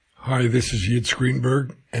Hi, this is Yitz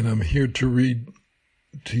Greenberg, and I'm here to read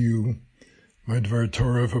to you my Dvar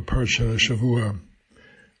Torah for Parshat Shavua.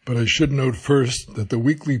 But I should note first that the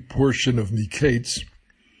weekly portion of Miketz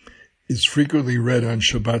is frequently read on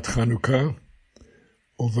Shabbat Chanukah,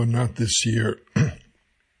 although not this year.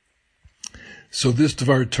 So this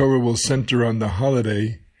Dvar Torah will center on the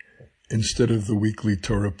holiday instead of the weekly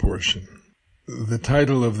Torah portion. The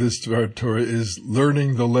title of this Dvar Torah is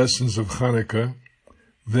Learning the Lessons of Hanukkah,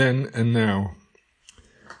 Then and Now.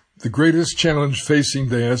 The greatest challenge facing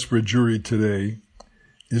diaspora Jewry today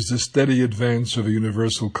is the steady advance of a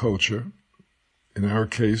universal culture, in our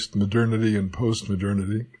case, modernity and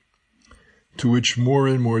post-modernity, to which more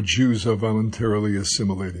and more Jews are voluntarily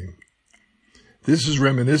assimilating. This is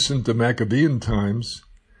reminiscent of Maccabean times,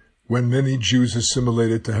 when many Jews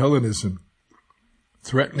assimilated to Hellenism,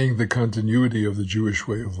 threatening the continuity of the Jewish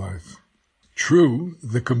way of life. True,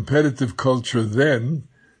 the competitive culture then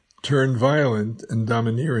turned violent and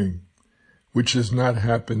domineering, which has not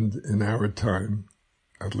happened in our time,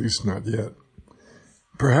 at least not yet.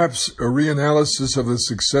 Perhaps a reanalysis of the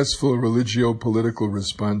successful religio-political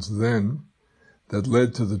response then that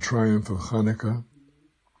led to the triumph of Hanukkah,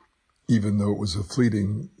 even though it was a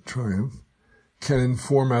fleeting triumph, can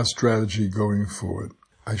inform our strategy going forward.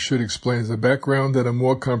 I should explain as a background that a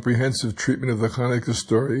more comprehensive treatment of the Hanukkah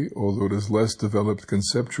story, although it is less developed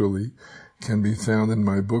conceptually, can be found in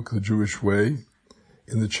my book, The Jewish Way,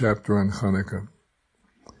 in the chapter on Hanukkah.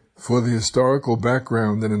 For the historical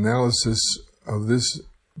background and analysis of this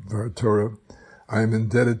Dvar Torah, I am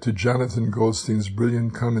indebted to Jonathan Goldstein's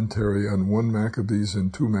brilliant commentary on 1 Maccabees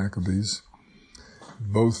and 2 Maccabees,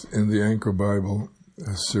 both in the Anchor Bible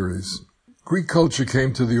series. Greek culture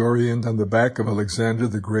came to the Orient on the back of Alexander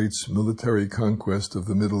the Great's military conquest of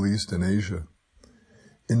the Middle East and Asia.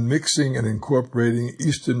 In mixing and incorporating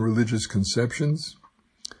Eastern religious conceptions,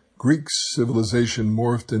 Greek civilization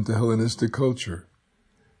morphed into Hellenistic culture,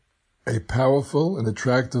 a powerful and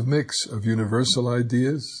attractive mix of universal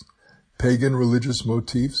ideas, pagan religious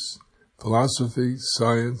motifs, philosophy,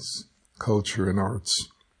 science, culture, and arts.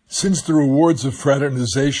 Since the rewards of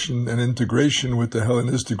fraternization and integration with the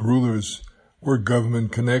Hellenistic rulers were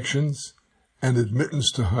government connections and admittance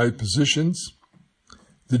to high positions,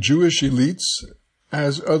 the Jewish elites,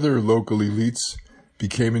 as other local elites,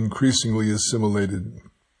 became increasingly assimilated.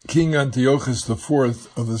 King Antiochus IV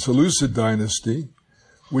of the Seleucid dynasty,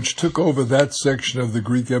 which took over that section of the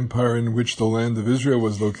Greek Empire in which the land of Israel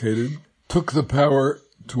was located, took the power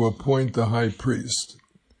to appoint the high priest.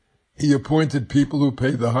 He appointed people who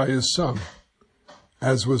paid the highest sum,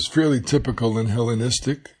 as was fairly typical in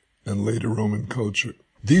Hellenistic and later Roman culture.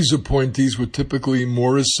 These appointees were typically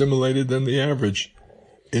more assimilated than the average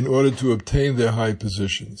in order to obtain their high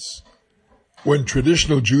positions. When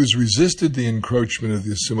traditional Jews resisted the encroachment of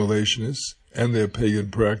the assimilationists and their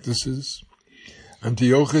pagan practices,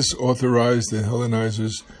 Antiochus authorized the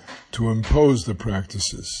Hellenizers to impose the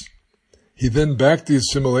practices. He then backed the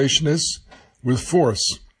assimilationists with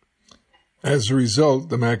force. As a result,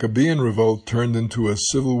 the Maccabean revolt turned into a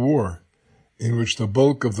civil war in which the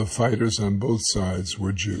bulk of the fighters on both sides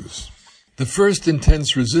were Jews. The first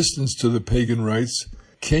intense resistance to the pagan rites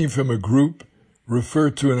came from a group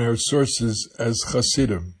referred to in our sources as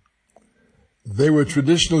Hasidim. They were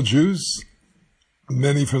traditional Jews,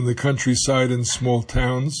 many from the countryside and small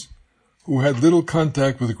towns, who had little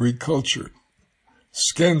contact with Greek culture.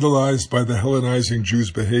 Scandalized by the Hellenizing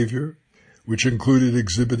Jews' behavior, which included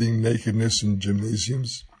exhibiting nakedness in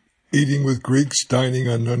gymnasiums, eating with Greeks, dining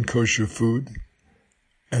on non-kosher food,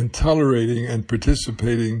 and tolerating and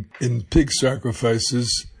participating in pig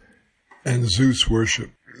sacrifices and Zeus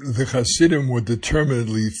worship. The Hasidim were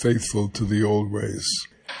determinedly faithful to the old ways.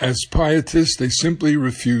 As pietists, they simply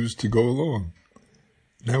refused to go along.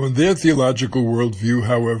 Now, in their theological worldview,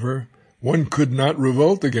 however, one could not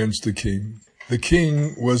revolt against the king. The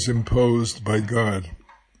king was imposed by God.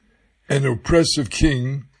 An oppressive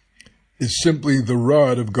king is simply the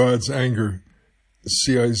rod of God's anger.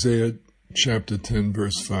 See Isaiah chapter 10,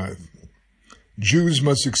 verse 5. Jews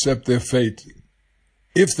must accept their fate.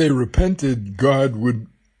 If they repented, God would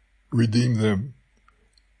redeem them.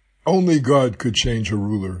 Only God could change a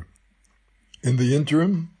ruler. In the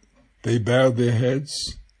interim, they bowed their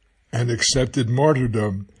heads and accepted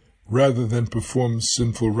martyrdom rather than perform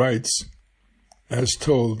sinful rites, as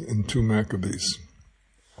told in 2 Maccabees.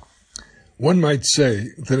 One might say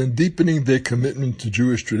that in deepening their commitment to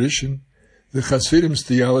Jewish tradition, the Hasidim's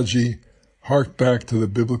theology harked back to the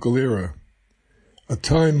biblical era, a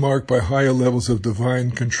time marked by higher levels of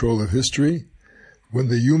divine control of history, when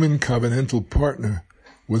the human covenantal partner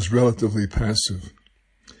was relatively passive.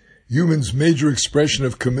 Humans' major expression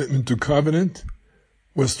of commitment to covenant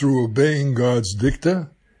was through obeying God's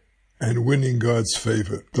dicta and winning God's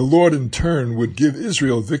favor. The Lord in turn would give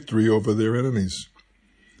Israel victory over their enemies.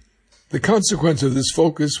 The consequence of this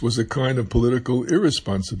focus was a kind of political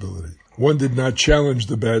irresponsibility. One did not challenge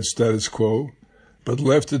the bad status quo, but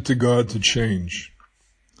left it to God to change.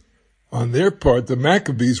 On their part, the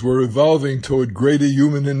Maccabees were evolving toward greater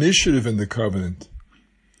human initiative in the covenant,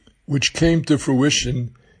 which came to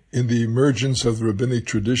fruition in the emergence of the rabbinic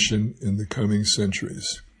tradition in the coming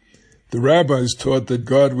centuries. The rabbis taught that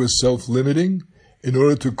God was self-limiting in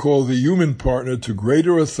order to call the human partner to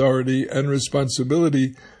greater authority and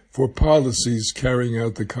responsibility for policies carrying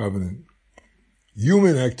out the covenant.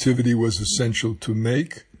 Human activity was essential to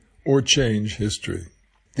make or change history.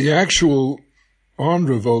 The actual armed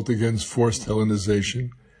revolt against forced Hellenization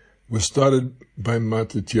was started by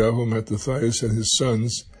Mattathias and his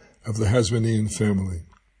sons of the Hasmonean family.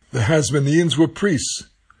 The Hasmoneans were priests,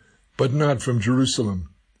 but not from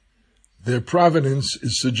Jerusalem. Their provenance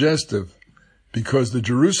is suggestive because the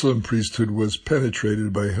Jerusalem priesthood was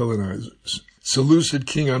penetrated by Hellenizers. Seleucid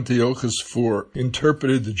King Antiochus IV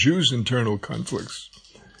interpreted the Jews' internal conflicts,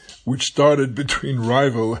 which started between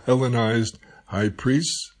rival Hellenized high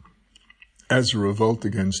priests, as a revolt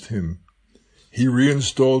against him. He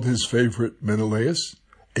reinstalled his favorite Menelaus,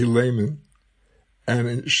 a layman, and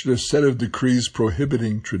issued a set of decrees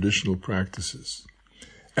prohibiting traditional practices.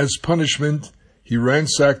 As punishment, he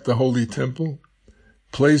ransacked the Holy Temple,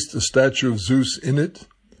 placed a statue of Zeus in it,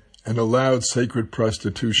 and allowed sacred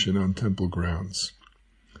prostitution on temple grounds.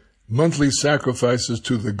 Monthly sacrifices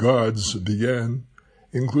to the gods began,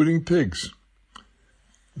 including pigs.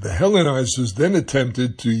 The Hellenizers then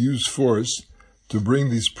attempted to use force to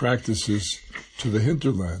bring these practices to the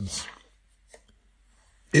hinterlands.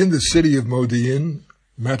 In the city of Modi'in,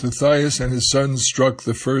 Mattathias and his sons struck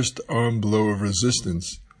the first armed blow of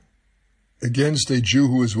resistance against a Jew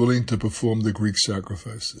who was willing to perform the Greek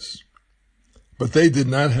sacrifices. But they did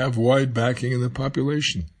not have wide backing in the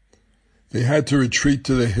population. They had to retreat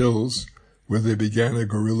to the hills, where they began a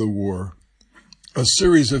guerrilla war, a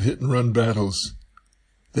series of hit-and-run battles.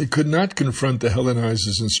 They could not confront the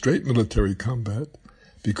Hellenizers in straight military combat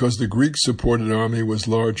because the Greek-supported army was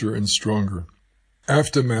larger and stronger.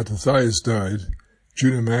 After Mattathias died,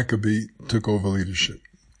 Judah Maccabee took over leadership.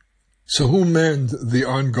 So who manned the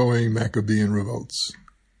ongoing Maccabean revolts?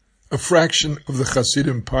 A fraction of the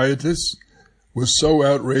Hasidim pietists was so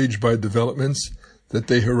outraged by developments that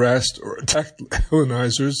they harassed or attacked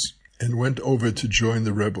Hellenizers and went over to join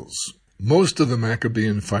the rebels. Most of the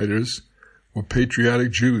Maccabean fighters were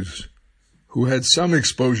patriotic Jews who had some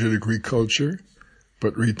exposure to Greek culture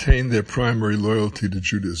but retained their primary loyalty to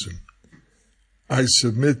Judaism. I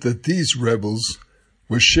submit that these rebels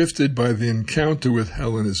were shifted by the encounter with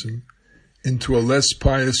Hellenism into a less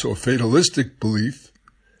pious or fatalistic belief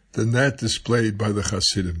than that displayed by the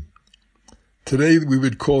Hasidim. Today we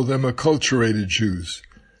would call them acculturated Jews,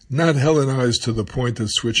 not Hellenized to the point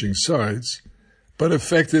of switching sides, but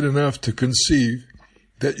affected enough to conceive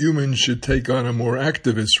that humans should take on a more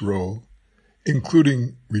activist role,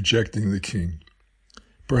 including rejecting the king.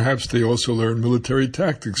 Perhaps they also learned military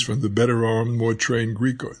tactics from the better armed, more trained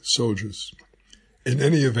Greek soldiers. In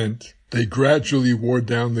any event, they gradually wore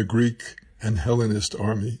down the Greek and Hellenist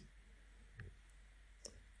army.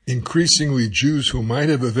 Increasingly, Jews who might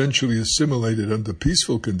have eventually assimilated under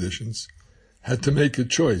peaceful conditions had to make a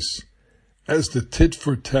choice as the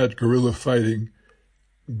tit-for-tat guerrilla fighting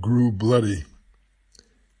grew bloody.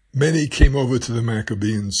 Many came over to the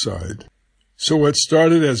Maccabean side. So what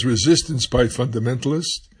started as resistance by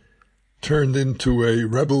fundamentalists turned into a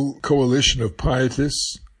rebel coalition of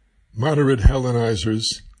pietists, moderate Hellenizers,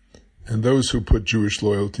 and those who put Jewish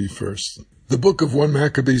loyalty first. The book of 1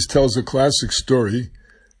 Maccabees tells a classic story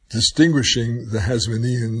distinguishing the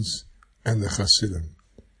Hasmoneans and the Hasidim.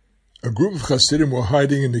 A group of Hasidim were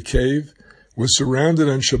hiding in a cave, were surrounded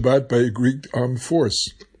on Shabbat by a Greek armed force.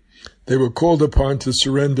 They were called upon to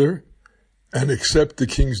surrender and accept the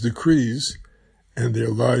king's decrees, and their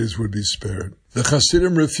lives would be spared. The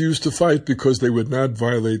Hasidim refused to fight because they would not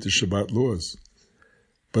violate the Shabbat laws,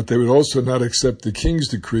 but they would also not accept the king's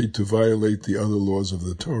decree to violate the other laws of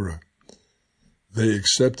the Torah. They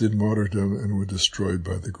accepted martyrdom and were destroyed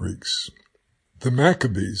by the Greeks. The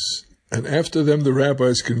Maccabees, and after them the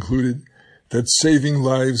rabbis, concluded that saving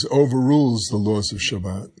lives overrules the laws of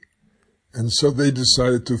Shabbat, and so they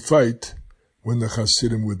decided to fight when the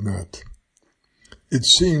Hasidim would not. It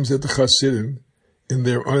seems that the Hasidim, in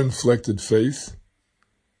their uninflected faith,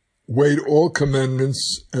 weighed all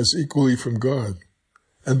commandments as equally from God,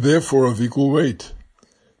 and therefore of equal weight.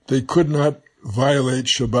 They could not violate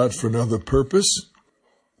Shabbat for another purpose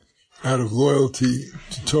out of loyalty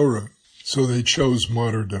to Torah, so they chose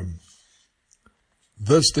martyrdom.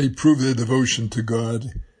 Thus they proved their devotion to God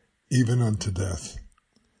even unto death.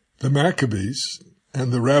 The Maccabees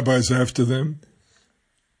and the rabbis after them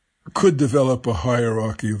could develop a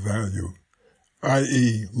hierarchy of value,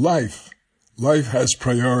 i.e. life. Life has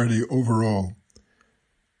priority overall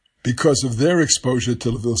because of their exposure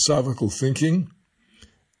to philosophical thinking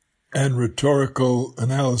and rhetorical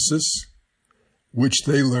analysis, which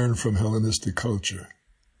they learned from Hellenistic culture.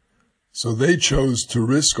 So they chose to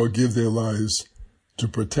risk or give their lives to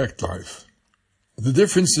protect life. The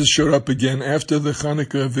differences showed up again after the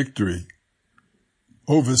Hanukkah victory.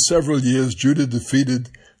 Over several years, Judah defeated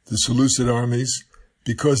the Seleucid armies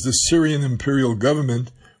because the Syrian imperial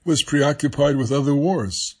government was preoccupied with other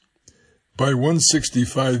wars. By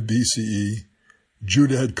 165 BCE,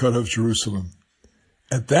 Judah had cut off Jerusalem.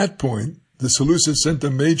 At that point, the Seleucids sent a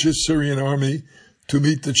major Syrian army to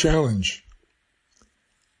meet the challenge.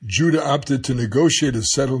 Judah opted to negotiate a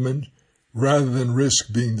settlement rather than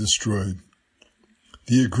risk being destroyed.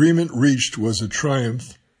 The agreement reached was a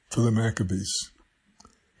triumph for the Maccabees.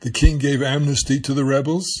 The king gave amnesty to the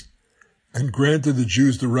rebels and granted the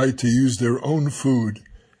Jews the right to use their own food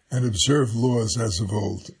and observe laws as of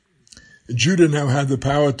old. Judah now had the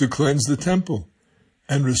power to cleanse the temple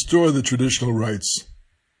and restore the traditional rites.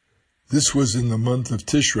 This was in the month of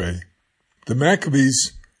Tishrei. The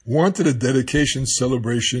Maccabees wanted a dedication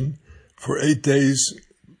celebration for 8 days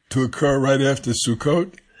to occur right after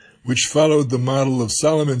Sukkot, which followed the model of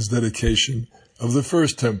Solomon's dedication of the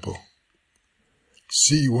first temple.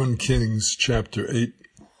 See 1 Kings chapter 8,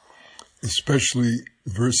 especially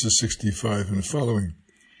verses 65 and following.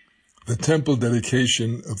 The temple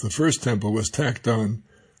dedication of the first temple was tacked on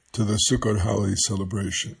to the Sukkot holiday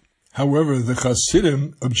celebration. However, the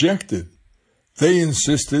Hasidim objected. They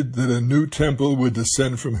insisted that a new temple would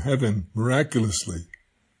descend from heaven miraculously,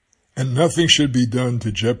 and nothing should be done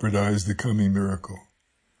to jeopardize the coming miracle.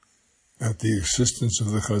 At the insistence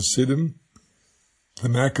of the Hasidim, the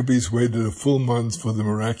Maccabees waited a full month for the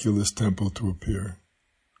miraculous temple to appear.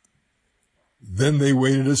 Then they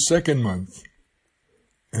waited a second month,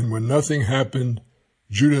 and when nothing happened,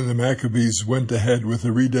 Judah and the Maccabees went ahead with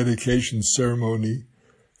a rededication ceremony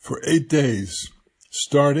for 8 days,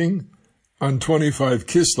 starting on 25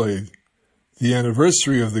 Kislev, the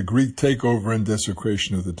anniversary of the Greek takeover and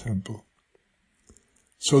desecration of the temple.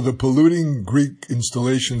 So the polluting Greek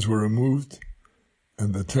installations were removed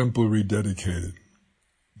and the temple rededicated.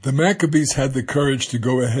 The Maccabees had the courage to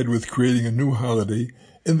go ahead with creating a new holiday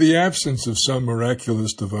in the absence of some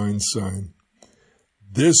miraculous divine sign.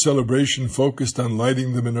 Their celebration focused on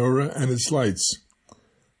lighting the menorah and its lights.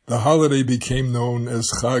 The holiday became known as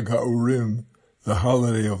Chag HaUrim, the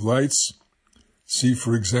holiday of lights. See,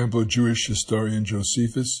 for example, Jewish historian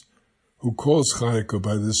Josephus, who calls Hanukkah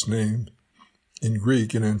by this name in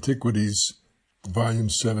Greek in Antiquities, Volume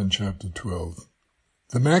 7, Chapter 12.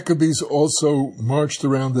 The Maccabees also marched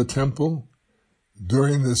around the temple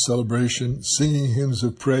during the celebration, singing hymns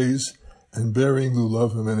of praise and bearing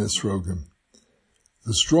lulavim and esrogim.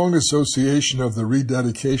 The strong association of the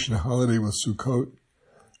rededication holiday with Sukkot,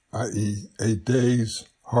 i.e. 8 days,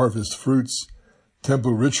 harvest fruits,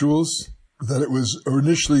 temple rituals, that it was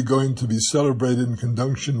initially going to be celebrated in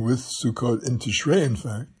conjunction with Sukkot in Tishrei, in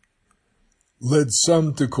fact, led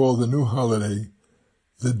some to call the new holiday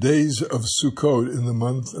the days of Sukkot in the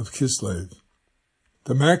month of Kislev.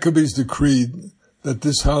 The Maccabees decreed that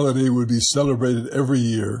this holiday would be celebrated every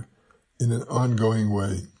year in an ongoing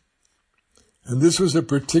way. And this was a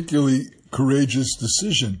particularly courageous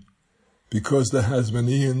decision because the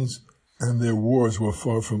Hasmoneans and their wars were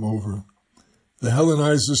far from over. The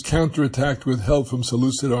Hellenizers counterattacked with help from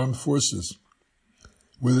Seleucid armed forces.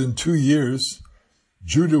 Within 2 years,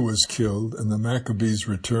 Judah was killed and the Maccabees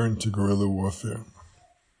returned to guerrilla warfare.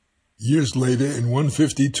 Years later, in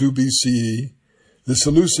 152 BCE, the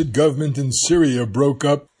Seleucid government in Syria broke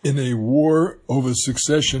up in a war over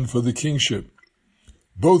succession for the kingship.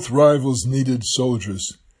 Both rivals needed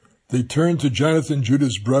soldiers. They turned to Jonathan,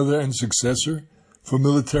 Judah's brother and successor, for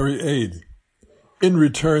military aid. In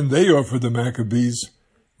return, they offered the Maccabees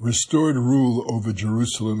restored rule over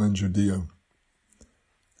Jerusalem and Judea.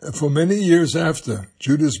 For many years after,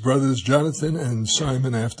 Judah's brothers Jonathan and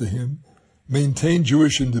Simon after him maintained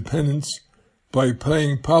Jewish independence by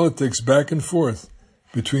playing politics back and forth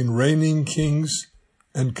between reigning kings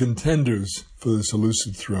and contenders for the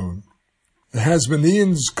Seleucid throne. The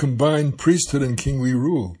Hasmoneans combined priesthood and kingly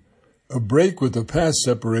rule, a break with the past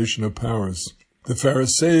separation of powers. The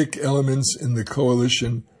Pharisaic elements in the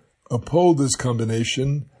coalition uphold this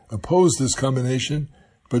combination opposed this combination,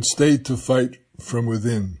 but stayed to fight from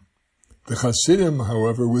within. The Hasidim,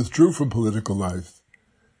 however, withdrew from political life,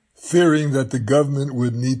 fearing that the government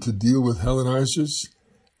would need to deal with Hellenizers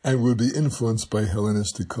and would be influenced by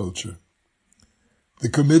Hellenistic culture. The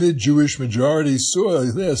committed Jewish majority saw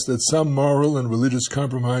this, that some moral and religious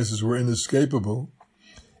compromises were inescapable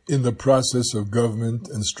in the process of government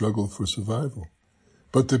and struggle for survival.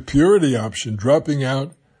 But the purity option, dropping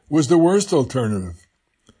out, was the worst alternative,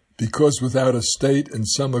 because without a state and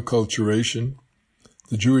some acculturation,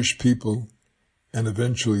 the Jewish people and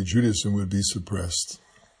eventually Judaism would be suppressed.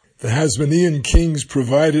 The Hasmonean kings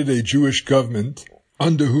provided a Jewish government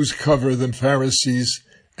under whose cover the Pharisees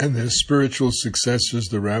and their spiritual successors,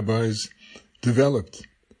 the rabbis, developed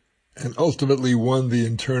and ultimately won the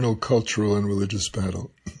internal cultural and religious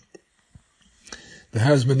battle. The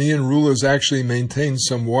Hasmonean rulers actually maintained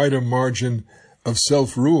some wider margin of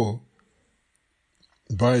self-rule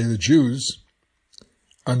by the Jews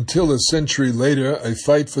until a century later a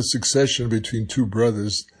fight for succession between two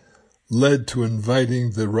brothers led to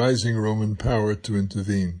inviting the rising Roman power to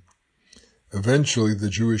intervene. Eventually, the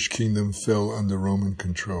Jewish kingdom fell under Roman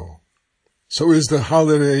control. So is the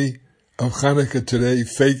holiday of Hanukkah today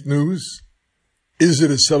fake news? Is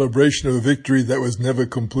it a celebration of a victory that was never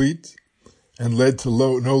complete and led to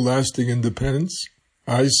no lasting independence?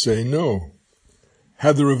 I say no.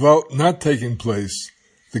 Had the revolt not taken place,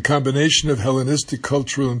 the combination of Hellenistic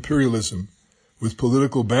cultural imperialism with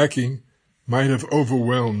political backing might have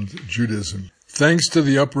overwhelmed Judaism. Thanks to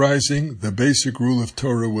the uprising, the basic rule of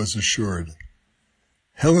Torah was assured.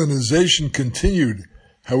 Hellenization continued.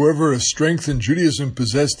 However, a strengthened Judaism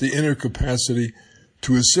possessed the inner capacity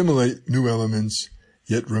to assimilate new elements,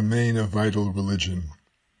 yet remain a vital religion.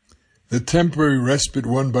 The temporary respite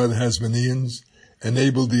won by the Hasmoneans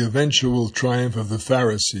enabled the eventual triumph of the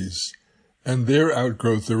Pharisees and their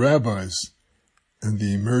outgrowth, the rabbis, and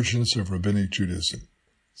the emergence of Rabbinic Judaism.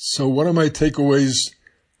 So what are my takeaways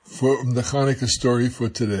from the Hanukkah story for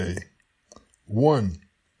today? 1.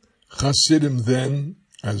 Hasidim then,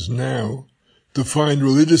 as now, defined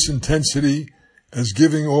religious intensity as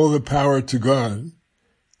giving all the power to God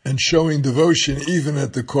and showing devotion even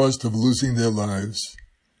at the cost of losing their lives,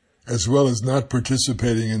 as well as not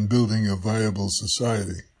participating in building a viable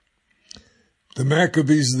society. The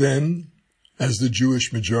Maccabees then, as the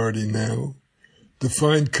Jewish majority now,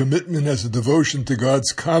 defined commitment as a devotion to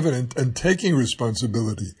God's covenant and taking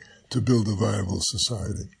responsibility to build a viable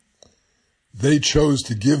society. They chose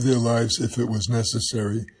to give their lives if it was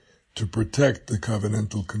necessary to protect the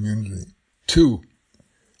covenantal community. 2.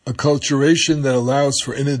 Acculturation that allows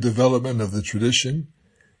for inner development of the tradition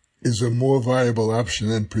is a more viable option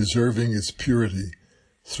than preserving its purity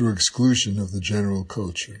through exclusion of the general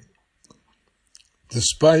culture.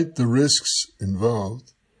 Despite the risks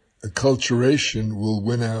involved, acculturation will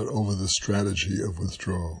win out over the strategy of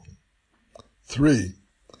withdrawal. 3.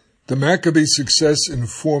 The Maccabee success in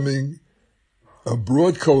forming a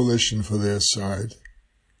broad coalition for their side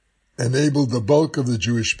enabled the bulk of the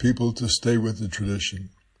Jewish people to stay with the tradition.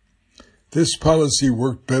 This policy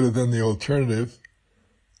worked better than the alternative,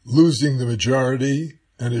 losing the majority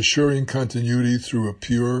and assuring continuity through a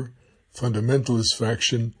pure, fundamentalist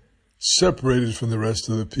faction separated from the rest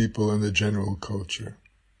of the people and the general culture.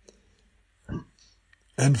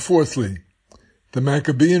 And fourthly, the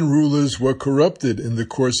Maccabean rulers were corrupted in the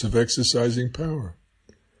course of exercising power.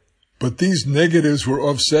 But these negatives were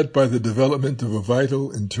offset by the development of a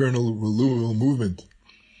vital internal renewal movement,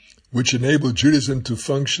 which enabled Judaism to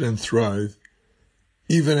function and thrive,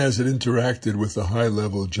 even as it interacted with the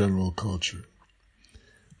high-level general culture.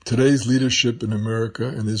 Today's leadership in America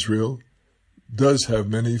and Israel does have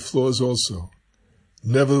many flaws also.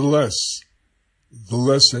 Nevertheless, the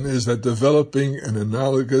lesson is that developing an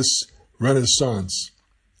analogous renaissance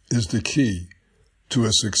is the key to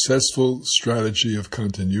a successful strategy of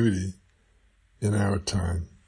continuity in our time.